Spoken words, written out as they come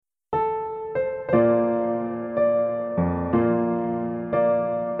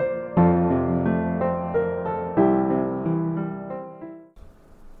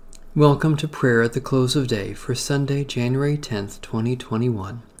Welcome to prayer at the close of day for Sunday, January 10th,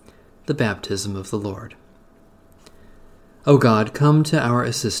 2021, the Baptism of the Lord. O God, come to our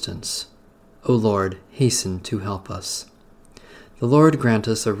assistance. O Lord, hasten to help us. The Lord grant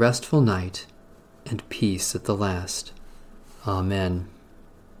us a restful night and peace at the last. Amen.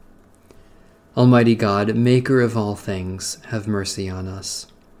 Almighty God, maker of all things, have mercy on us.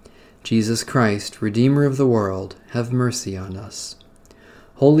 Jesus Christ, Redeemer of the world, have mercy on us.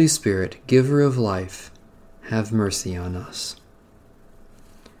 Holy Spirit, giver of life, have mercy on us.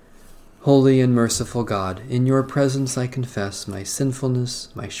 Holy and merciful God, in your presence I confess my sinfulness,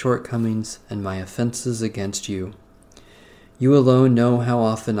 my shortcomings, and my offenses against you. You alone know how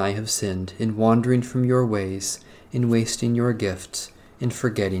often I have sinned in wandering from your ways, in wasting your gifts, in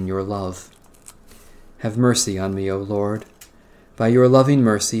forgetting your love. Have mercy on me, O Lord. By your loving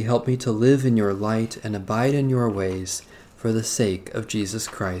mercy, help me to live in your light and abide in your ways, for the sake of Jesus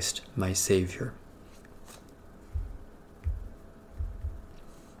Christ, my Savior.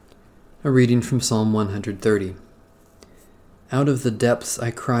 A reading from Psalm 130. Out of the depths I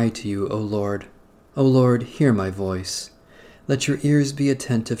cry to you, O Lord. O Lord, hear my voice. Let your ears be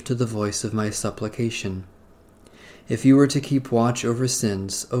attentive to the voice of my supplication. If you were to keep watch over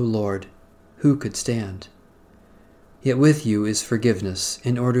sins, O Lord, who could stand? Yet with you is forgiveness,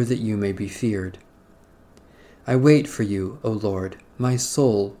 in order that you may be feared. I wait for you, O Lord, my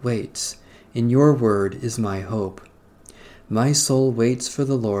soul waits. In your word is my hope. My soul waits for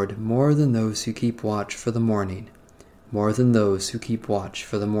the Lord more than those who keep watch for the morning, more than those who keep watch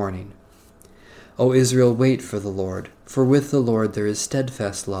for the morning. O Israel, wait for the Lord, for with the Lord there is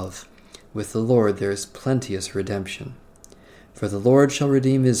steadfast love, with the Lord there is plenteous redemption. For the Lord shall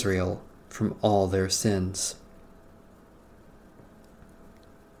redeem Israel from all their sins.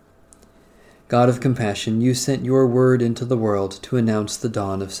 God of compassion, you sent your word into the world to announce the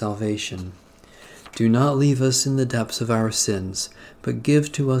dawn of salvation. Do not leave us in the depths of our sins, but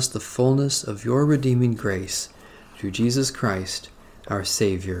give to us the fullness of your redeeming grace, through Jesus Christ, our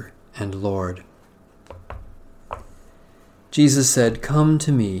Savior and Lord. Jesus said, "Come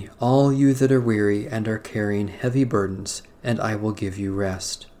to me, all you that are weary and are carrying heavy burdens, and I will give you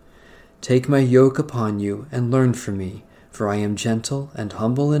rest. Take my yoke upon you and learn from me, for I am gentle and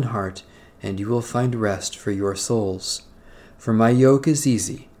humble in heart, and you will find rest for your souls. For my yoke is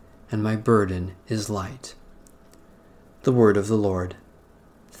easy, and my burden is light." The word of the Lord.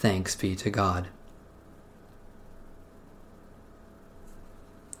 Thanks be to God.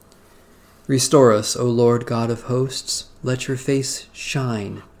 Restore us, O Lord God of hosts. Let your face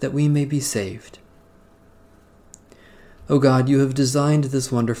shine, that we may be saved. O God, you have designed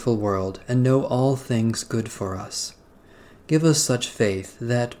this wonderful world, and know all things good for us. Give us such faith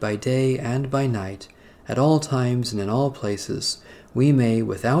that by day and by night, at all times and in all places, we may,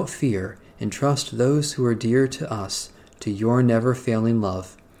 without fear, entrust those who are dear to us to your never-failing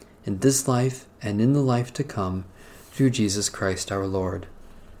love, in this life and in the life to come, through Jesus Christ our Lord.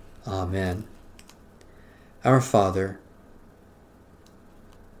 Amen. Our Father,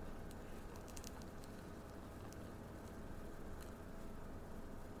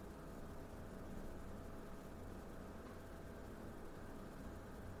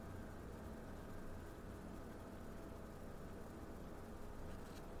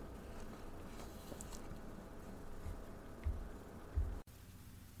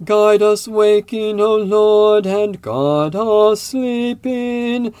 guide us waking, O Lord, and guard us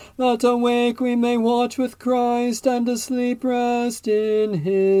sleeping, that awake we may watch with Christ, and asleep rest in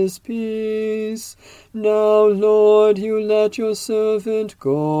his peace. Now, Lord, you let your servant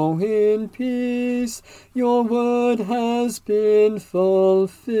go in peace. Your word has been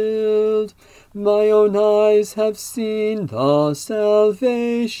fulfilled. My own eyes have seen the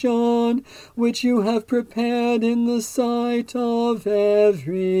salvation which you have prepared in the sight of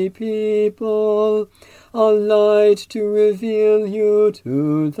every people, a light to reveal you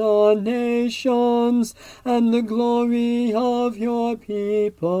to the nations, and the glory of your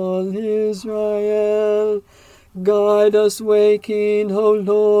people Israel. Guide us waking, O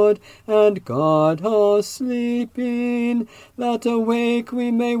Lord, and guard us sleeping, that awake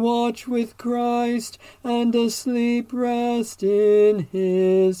we may watch with Christ, and asleep rest in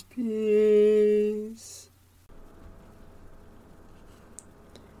his peace.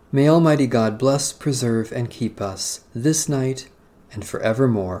 May Almighty God bless, preserve, and keep us this night and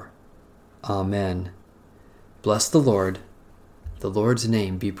forevermore. Amen. Bless the Lord. The Lord's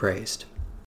name be praised.